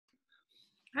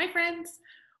Hi friends,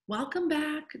 welcome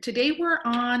back. Today we're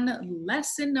on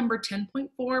lesson number 10.4.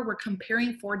 We're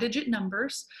comparing four-digit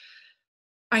numbers.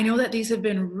 I know that these have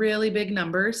been really big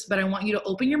numbers, but I want you to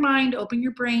open your mind, open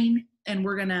your brain, and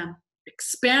we're gonna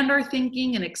expand our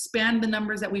thinking and expand the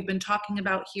numbers that we've been talking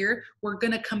about here. We're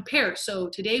gonna compare. So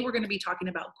today we're gonna be talking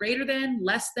about greater than,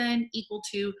 less than, equal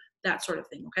to, that sort of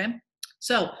thing, okay?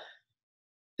 So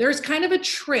there's kind of a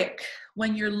trick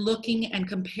when you're looking and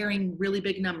comparing really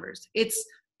big numbers. It's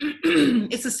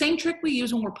it's the same trick we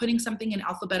use when we're putting something in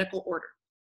alphabetical order,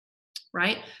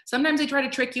 right? Sometimes they try to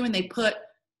trick you and they put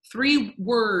three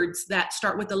words that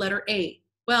start with the letter A.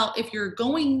 Well, if you're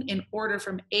going in order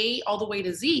from A all the way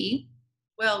to Z,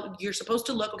 well, you're supposed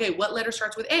to look, okay, what letter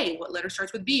starts with A? What letter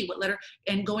starts with B? What letter?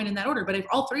 And going in that order. But if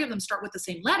all three of them start with the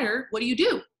same letter, what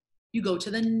do? You go to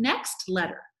the next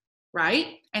letter,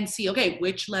 right? And see, okay,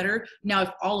 which letter? Now, if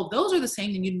all of those are the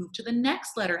same, then you move to the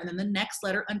next letter and then the next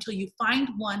letter until you find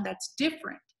one that's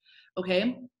different,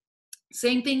 okay?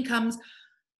 Same thing happens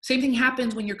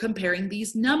when you're comparing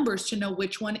these numbers to know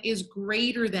which one is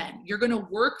greater than. You're going to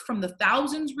work from the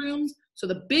thousands rooms, so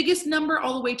the biggest number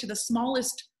all the way to the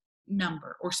smallest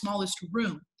number or smallest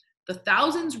room. The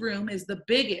thousands room is the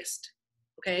biggest,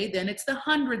 okay? Then it's the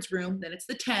hundreds room, then it's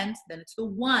the tens, then it's the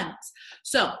ones.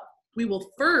 So we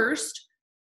will first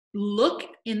look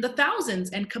in the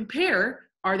thousands and compare,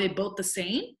 are they both the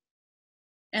same?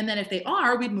 And then if they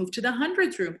are, we'd move to the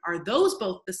hundreds room. Are those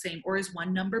both the same, or is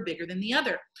one number bigger than the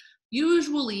other?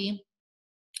 Usually,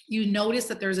 you notice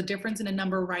that there's a difference in a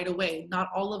number right away. Not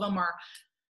all of them are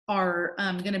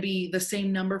going to be the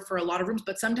same number for a lot of rooms,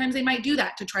 but sometimes they might do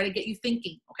that to try to get you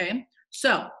thinking, okay?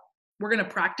 So we're going to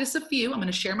practice a few. I'm going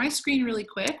to share my screen really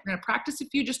quick. We're going to practice a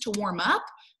few just to warm up,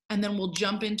 and then we'll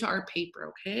jump into our paper,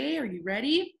 okay? Are you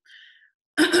ready?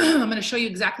 I'm going to show you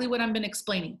exactly what I've been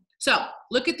explaining. So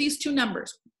look at these two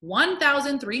numbers,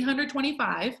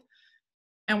 1,325,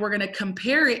 and we're going to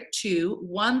compare it to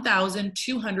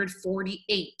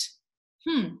 1,248.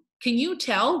 Can you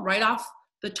tell right off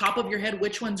the top of your head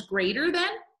which one's greater than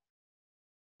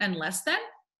and less than?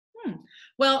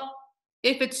 Well,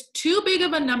 if it's too big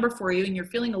of a number for you and you're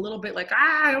feeling a little bit like,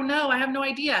 I don't know, I have no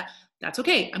idea, that's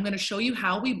okay. I'm going to show you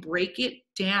how we break it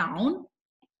down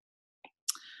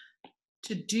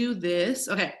to do this.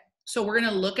 Okay, so we're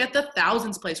going to look at the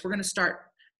thousands place. We're going to start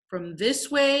from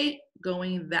this way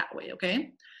going that way,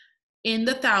 okay? In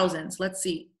the thousands, let's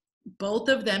see. Both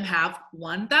of them have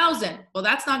 1,000. Well,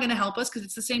 that's not going to help us because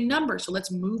it's the same number. So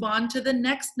let's move on to the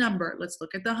next number. Let's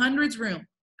look at the hundreds room.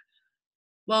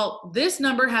 Well, this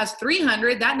number has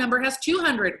 300. That number has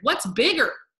 200. What's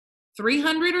bigger,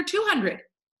 300 or 200?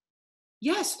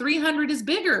 Yes, 300 is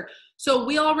bigger. So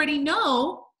we already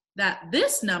know that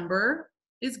this number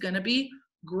is going to be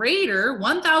greater.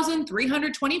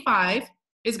 1,325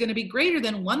 is going to be greater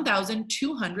than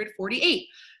 1,248.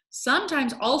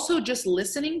 Sometimes also just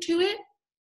listening to it,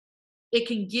 it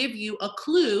can give you a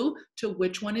clue to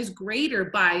which one is greater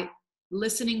by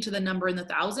listening to the number in the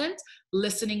thousands.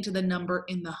 Listening to the number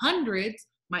in the hundreds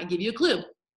might give you a clue.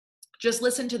 Just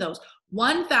listen to those.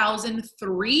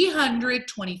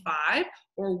 1,325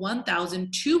 or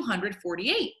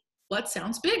 1,248. What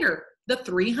sounds bigger? The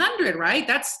 300, right?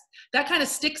 That kind of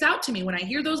sticks out to me. When I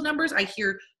hear those numbers, I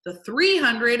hear the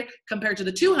 300 compared to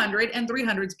the 200, and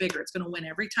 300 is bigger. It's going to win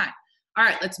every time. All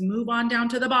right, let's move on down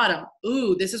to the bottom.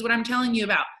 Ooh, this is what I'm telling you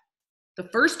about. The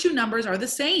first two numbers are the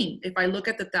same. If I look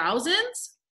at the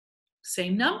thousands,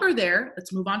 same number there.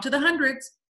 Let's move on to the hundreds.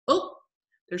 Oh,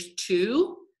 there's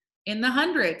 2 in the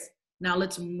hundreds. Now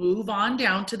let's move on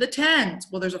down to the tens.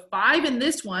 Well, there's a 5 in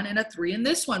this one and a 3 in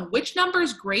this one. Which number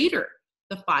is greater,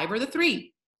 the 5 or the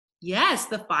 3? Yes,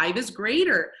 the 5 is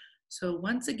greater. So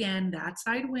once again, that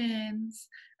side wins.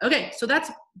 Okay, so that's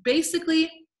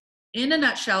basically, in a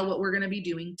nutshell, what we're going to be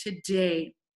doing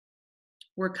today.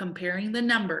 We're comparing the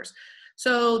numbers.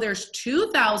 So there's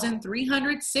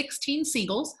 2,316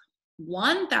 seagulls,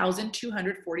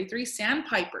 1,243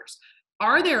 sandpipers.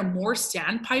 Are there more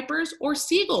sandpipers or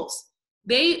seagulls?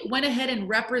 They went ahead and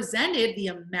represented the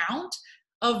amount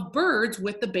of birds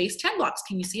with the base 10 blocks.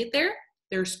 Can you see it there?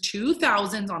 There's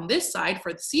 2,000 on this side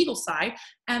for the seagull side,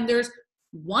 and there's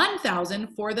 1,000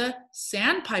 for the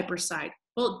sandpiper side.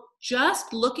 Well,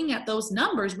 just looking at those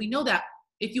numbers, we know that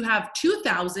if you have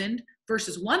 2,000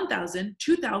 versus 1,000,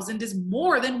 2,000 is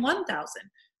more than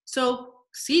 1,000. So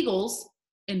seagulls,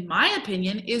 in my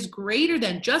opinion, is greater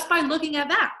than, just by looking at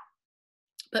that.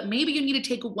 But maybe you need to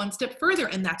take it one step further,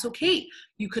 and that's okay.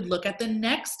 You could look at the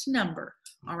next number,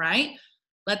 all right?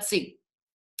 Let's see.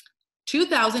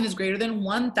 2,000 is greater than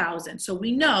 1,000. So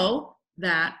we know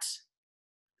that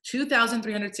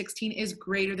 2,316 is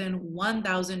greater than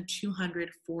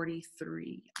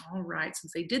 1,243. All right,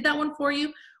 since they did that one for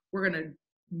you, we're going to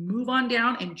move on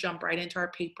down and jump right into our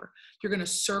paper. You're going to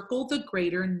circle the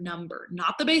greater number,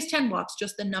 not the base 10 blocks,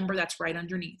 just the number that's right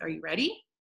underneath. Are you ready?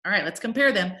 All right, let's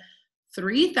compare them.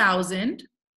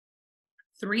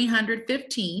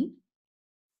 3,315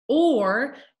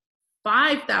 or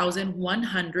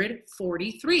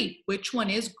 5,143. Which one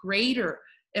is greater?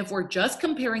 If we're just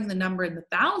comparing the number in the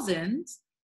thousands,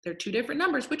 they're two different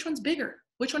numbers. Which one's bigger?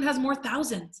 Which one has more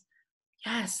thousands?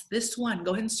 Yes, this one.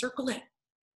 Go ahead and circle it.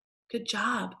 Good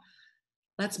job.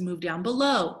 Let's move down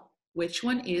below. Which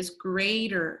one is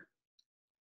greater?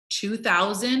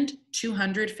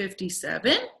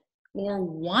 2,257 or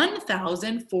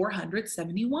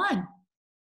 1,471?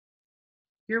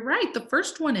 You're right, the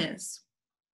first one is.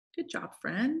 Good job,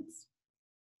 friends.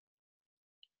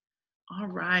 All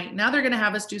right, now they're gonna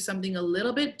have us do something a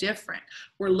little bit different.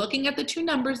 We're looking at the two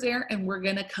numbers there and we're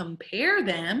gonna compare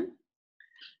them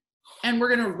and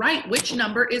we're gonna write which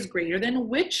number is greater than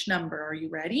which number. Are you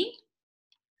ready?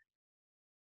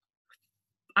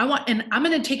 And I'm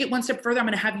gonna take it one step further. I'm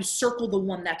gonna have you circle the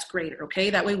one that's greater, okay?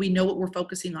 That way we know what we're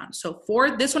focusing on. So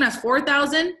this one has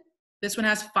 4,000, this one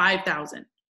has 5,000.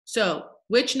 So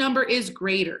which number is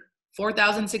greater?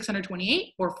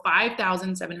 4,628 or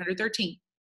 5,713?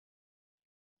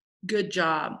 Good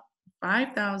job.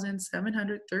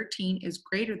 5,713 is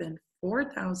greater than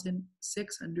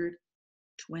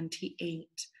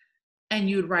 4,628. And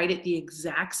you'd write it the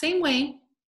exact same way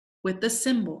with the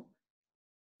symbol.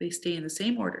 They stay in the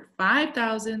same order.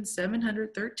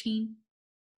 5,713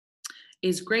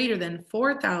 is greater than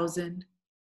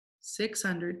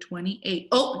 4,628.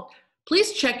 Oh,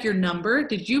 please check your number.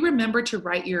 Did you remember to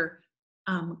write your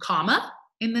comma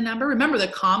in the number? Remember, the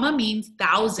comma means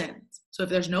thousands. So if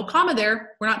there's no comma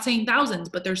there, we're not saying thousands,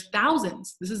 but there's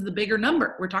thousands. This is the bigger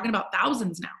number. We're talking about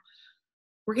thousands now.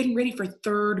 We're getting ready for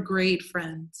third grade,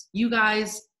 friends. You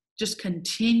guys just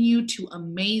continue to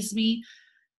amaze me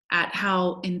at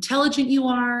how intelligent you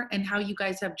are and how you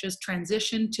guys have just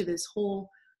transitioned to this whole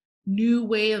new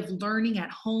way of learning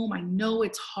at home. I know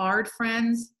it's hard,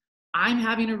 friends. I'm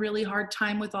having a really hard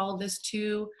time with all of this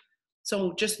too.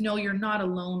 So just know you're not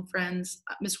alone, friends.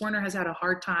 Miss Werner has had a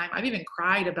hard time. I've even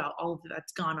cried about all of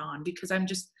that's gone on because I'm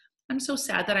so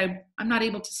sad that I'm not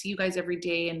able to see you guys every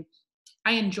day. And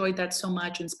I enjoyed that so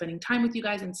much and spending time with you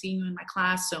guys and seeing you in my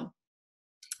class. So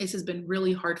this has been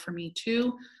really hard for me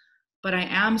too. But I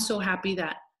am so happy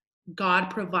that God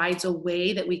provides a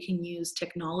way that we can use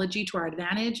technology to our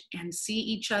advantage and see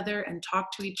each other and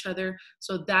talk to each other.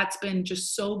 So that's been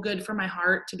just so good for my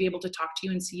heart to be able to talk to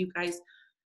you and see you guys.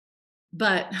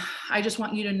 But I just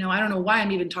want you to know, I don't know why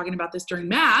I'm even talking about this during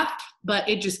math, but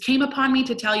it just came upon me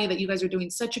to tell you that you guys are doing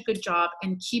such a good job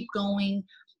and keep going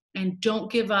and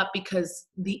don't give up because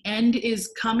the end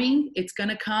is coming. It's going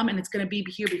to come and it's going to be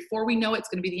here before we know it. It's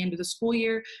going to be the end of the school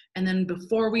year. And then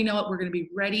before we know it, we're going to be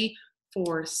ready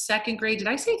for second grade. Did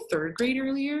I say third grade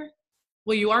earlier?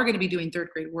 Well, you are going to be doing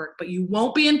third grade work, but you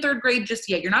won't be in third grade just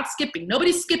yet. You're not skipping.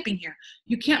 Nobody's skipping here.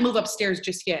 You can't move upstairs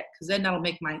just yet because then that'll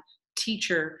make my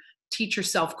teacher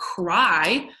self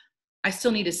cry. I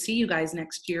still need to see you guys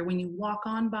next year when you walk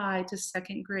on by to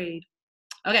second grade.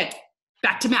 Okay,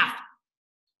 back to math.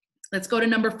 Let's go to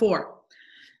number 4.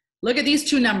 Look at these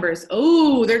two numbers.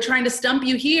 Oh, they're trying to stump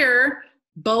you here.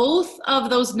 Both of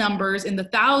those numbers in the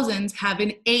thousands have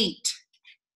an 8.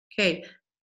 Okay,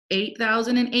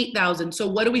 8,000 and 8,000. So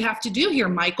what do we have to do here,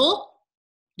 Michael?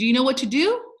 Do you know what to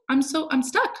do? I'm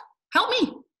stuck. Help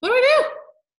me. What do I do?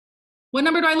 What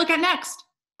number do I look at next?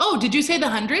 Oh, did you say the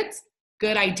hundreds?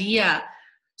 Good idea.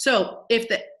 So if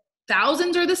the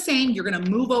thousands are the same, you're going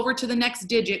to move over to the next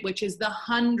digit, which is the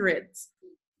hundreds.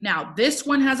 Now, this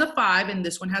one has a 5 and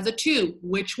this one has a 2.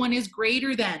 Which one is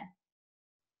greater than?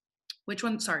 Which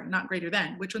one, sorry, not greater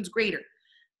than. Which one's greater?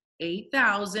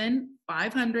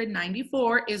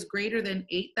 8,594 is greater than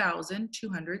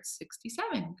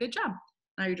 8,267. Good job.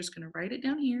 Now you're just going to write it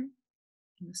down here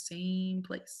in the same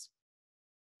place.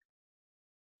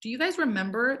 Do you guys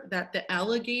remember that the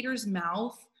alligator's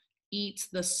mouth eats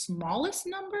the smallest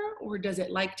number, or does it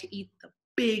like to eat the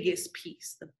biggest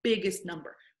piece, the biggest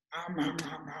number?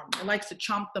 It likes to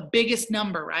chomp the biggest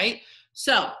number, right?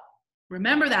 So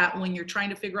remember that when you're trying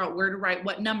to figure out where to write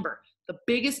what number. The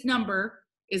biggest number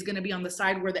is going to be on the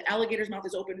side where the alligator's mouth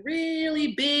is open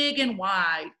really big and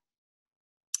wide.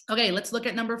 Okay, let's look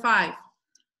at number 5.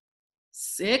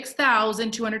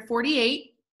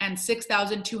 6,248 and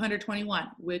 6,221.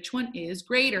 Which one is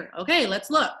greater? Okay, let's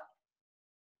look.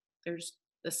 There's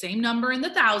the same number in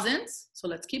the thousands, so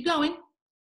let's keep going.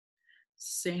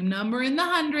 Same number in the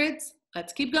hundreds,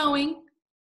 Let's keep going.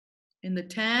 In the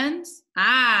tens,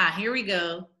 here we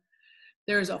go.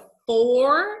 There's a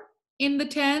 4 in the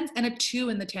tens and a 2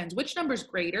 in the tens. Which number is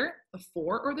greater, the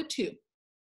 4 or the 2?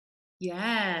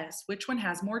 Yes, which one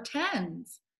has more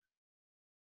tens?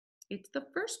 It's the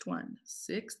first one.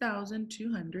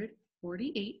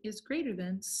 6,248 is greater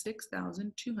than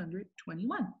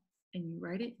 6,221. And you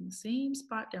write it in the same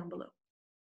spot down below.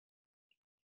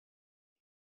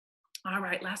 All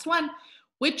right, last one.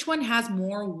 Which one has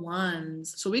more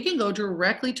ones? So we can go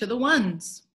directly to the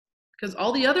ones because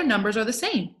all the other numbers are the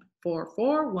same. 4,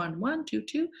 4, 1, 1, 2,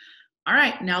 2. All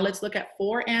right, now let's look at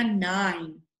 4 and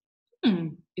 9.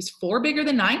 Is 4 bigger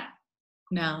than 9?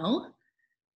 No.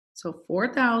 So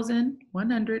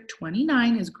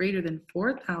 4,129 is greater than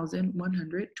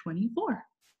 4,124.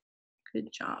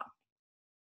 Good job.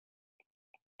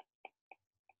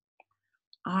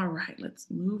 All right, let's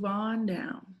move on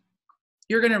down.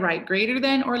 You're gonna write greater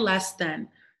than or less than.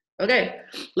 Okay,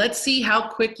 let's see how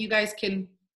quick you guys can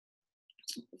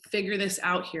figure this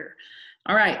out here.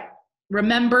 All right,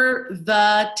 remember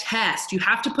the test. You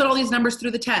have to put all these numbers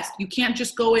through the test. You can't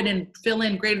just go in and fill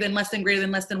in greater than, less than, greater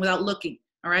than, less than without looking,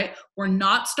 all right? We're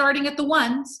not starting at the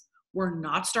ones, we're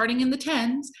not starting in the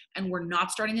tens, and we're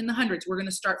not starting in the hundreds. We're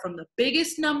gonna start from the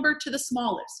biggest number to the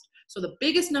smallest. So the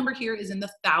biggest number here is in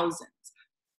the thousands.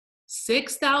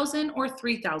 6,000 or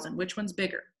 3,000, which one's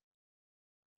bigger?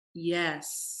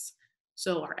 Yes.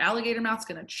 So our alligator mouth's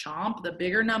gonna chomp the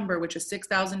bigger number, which is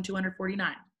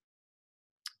 6,249.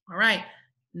 All right,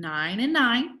 9 and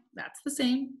 9, that's the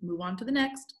same. Move on to the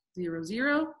next. 0,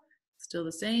 0, still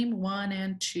the same. 1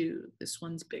 and 2, this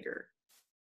one's bigger.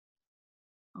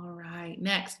 All right,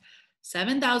 next,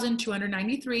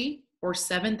 7,293 or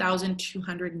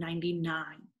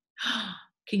 7,299.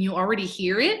 Can you already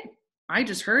hear it? I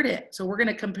just heard it. So we're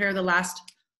gonna compare the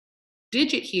last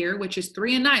digit here, which is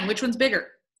 3 and 9. Which one's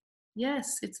bigger?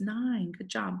 Yes, it's 9, good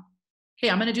job. Okay,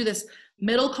 I'm gonna do this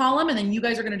middle column and then you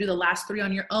guys are gonna do the last 3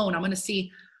 on your own. I'm gonna see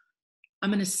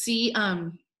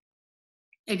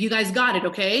if you guys got it,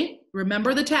 okay?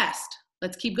 Remember the test.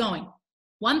 Let's keep going.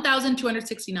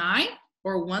 1,269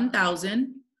 or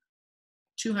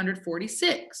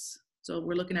 1,246. So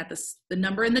we're looking at the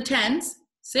number in the tens,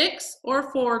 6 or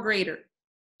 4 greater?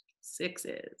 6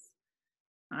 is.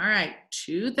 All right,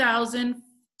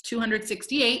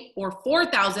 2,268 or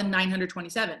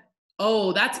 4,927.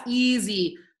 Oh, that's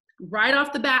easy. Right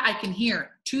off the bat, I can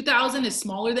hear 2,000 is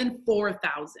smaller than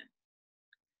 4,000.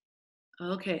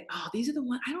 Okay, oh, these are the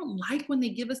ones, I don't like when they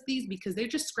give us these because they're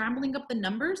just scrambling up the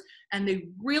numbers and they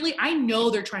really, I know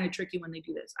they're trying to trick you when they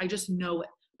do this. I just know it.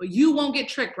 But you won't get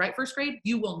tricked, right, first grade?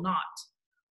 You will not.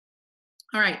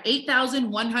 All right,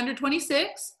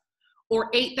 8,126 or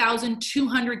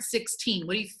 8,216.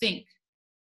 What do you think?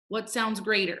 What sounds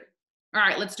greater? All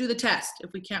right, let's do the test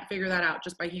if we can't figure that out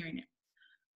just by hearing it.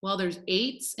 Well, there's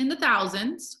 8s in the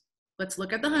thousands. Let's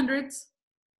look at the hundreds.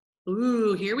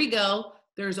 Ooh, here we go.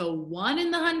 There's a 1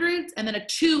 in the hundreds and then a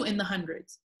 2 in the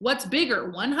hundreds. What's bigger,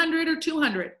 100 or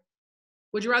 200?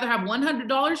 Would you rather have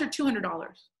 $100 or $200?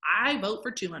 I vote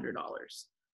for $200.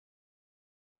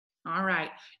 All right,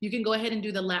 you can go ahead and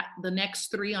do the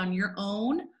next 3 on your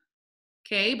own.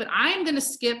 Okay, but I'm gonna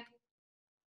skip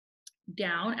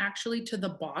down actually to the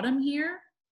bottom here.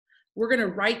 We're gonna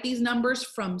write these numbers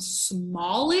from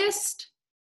smallest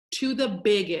to the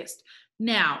biggest.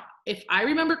 Now, if I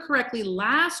remember correctly,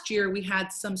 last year we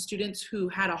had some students who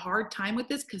had a hard time with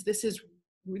this because these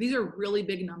are really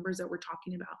big numbers that we're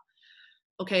talking about.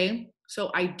 Okay,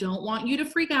 so I don't want you to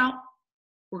freak out.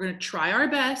 We're gonna try our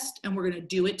best and we're gonna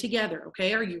do it together,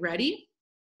 okay? Are you ready?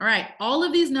 All right, all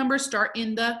of these numbers start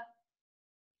in the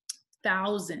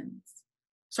thousands.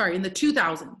 Sorry, in the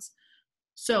 2000s.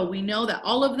 So we know that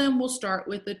all of them will start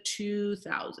with the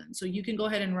 2000. So you can go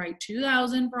ahead and write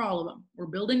 2000 for all of them. We're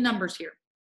building numbers here.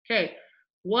 Okay,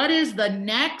 what is the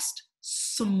next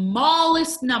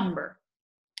smallest number?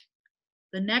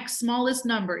 The next smallest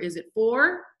number, is it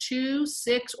 4, 2,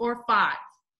 6, or 5?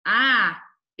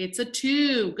 It's a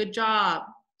 2, good job.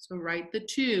 So write the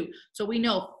 2. So we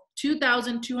know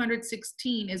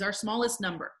 2,216 is our smallest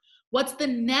number. What's the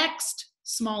next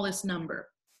smallest number?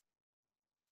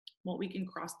 Well, we can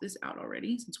cross this out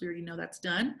already since we already know that's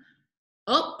done.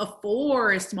 Oh, a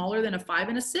 4 is smaller than a 5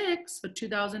 and a 6, so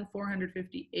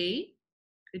 2,458.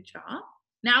 Good job.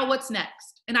 Now what's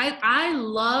next? And I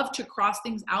love to cross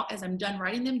things out as I'm done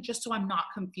writing them just so I'm not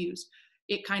confused.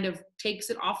 It kind of takes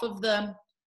it off of the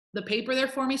paper there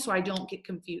for me so I don't get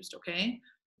confused, okay?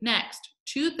 Next,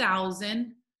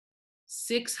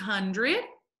 2,600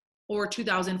 or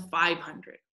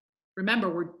 2,500. Remember,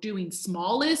 we're doing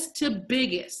smallest to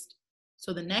biggest.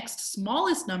 So the next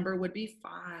smallest number would be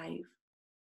 5.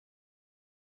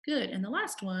 Good. And the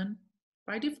last one,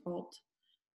 by default,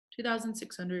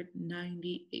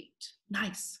 2,698.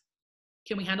 Nice.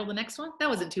 Can we handle the next one? That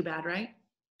wasn't too bad, right?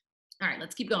 All right,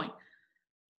 let's keep going.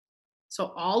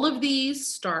 So all of these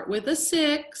start with a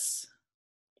 6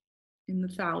 in the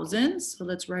thousands. So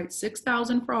let's write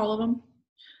 6,000 for all of them.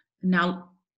 Now,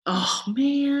 oh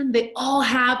man, they all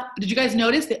have, did you guys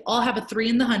notice? They all have a 3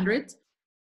 in the hundreds.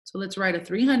 So let's write a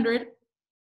 300,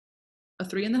 a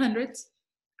 3 in the hundreds.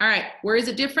 All right, where is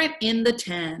it different? In the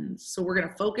tens. So we're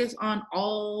gonna focus on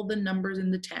all the numbers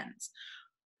in the tens.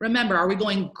 Remember, are we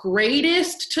going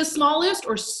greatest to smallest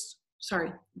or,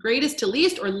 sorry, greatest to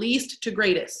least or least to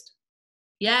greatest?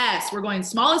 Yes, we're going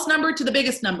smallest number to the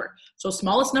biggest number. So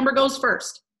smallest number goes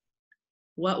first.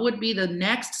 What would be the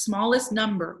next smallest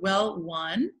number? Well,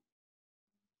 1.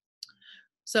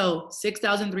 So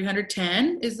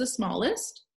 6,310 is the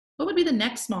smallest. What would be the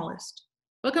next smallest?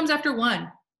 What comes after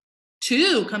 1?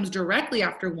 2 comes directly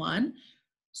after 1.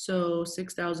 So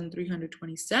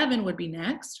 6,327 would be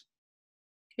next.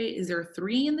 Okay, is there a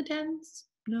 3 in the tens?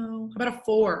 No. How about a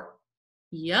 4?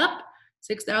 Yep,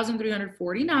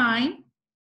 6,349.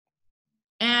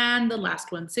 And the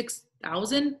last one,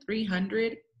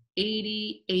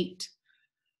 6,388.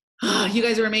 Oh, you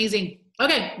guys are amazing.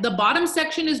 Okay, the bottom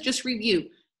section is just review.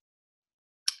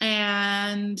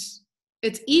 And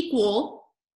it's equal,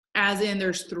 as in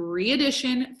there's 3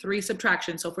 addition, 3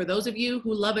 subtraction. So for those of you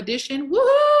who love addition,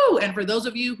 woohoo! And for those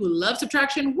of you who love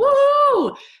subtraction,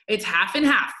 woohoo! It's half and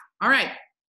half. All right,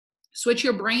 switch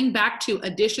your brain back to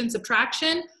addition,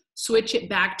 subtraction. Switch it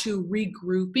back to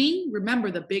regrouping. Remember,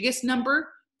 the biggest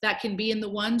number that can be in the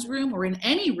ones room or in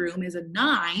any room is a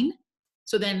 9.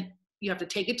 So then you have to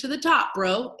take it to the top,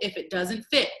 bro, if it doesn't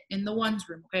fit in the ones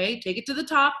room, okay? Take it to the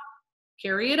top,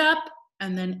 carry it up,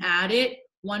 and then add it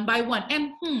one by one.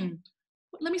 And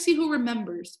let me see who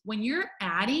remembers. When you're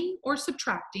adding or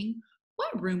subtracting,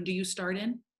 what room do you start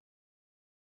in?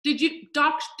 Did you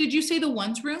say the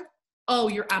ones room? Oh,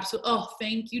 you're absolutely, oh,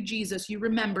 thank you, Jesus. You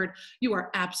remembered. You are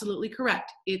absolutely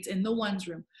correct. It's in the ones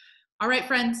room. All right,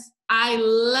 friends, I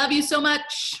love you so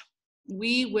much.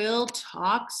 We will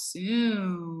talk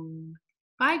soon.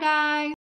 Bye, guys.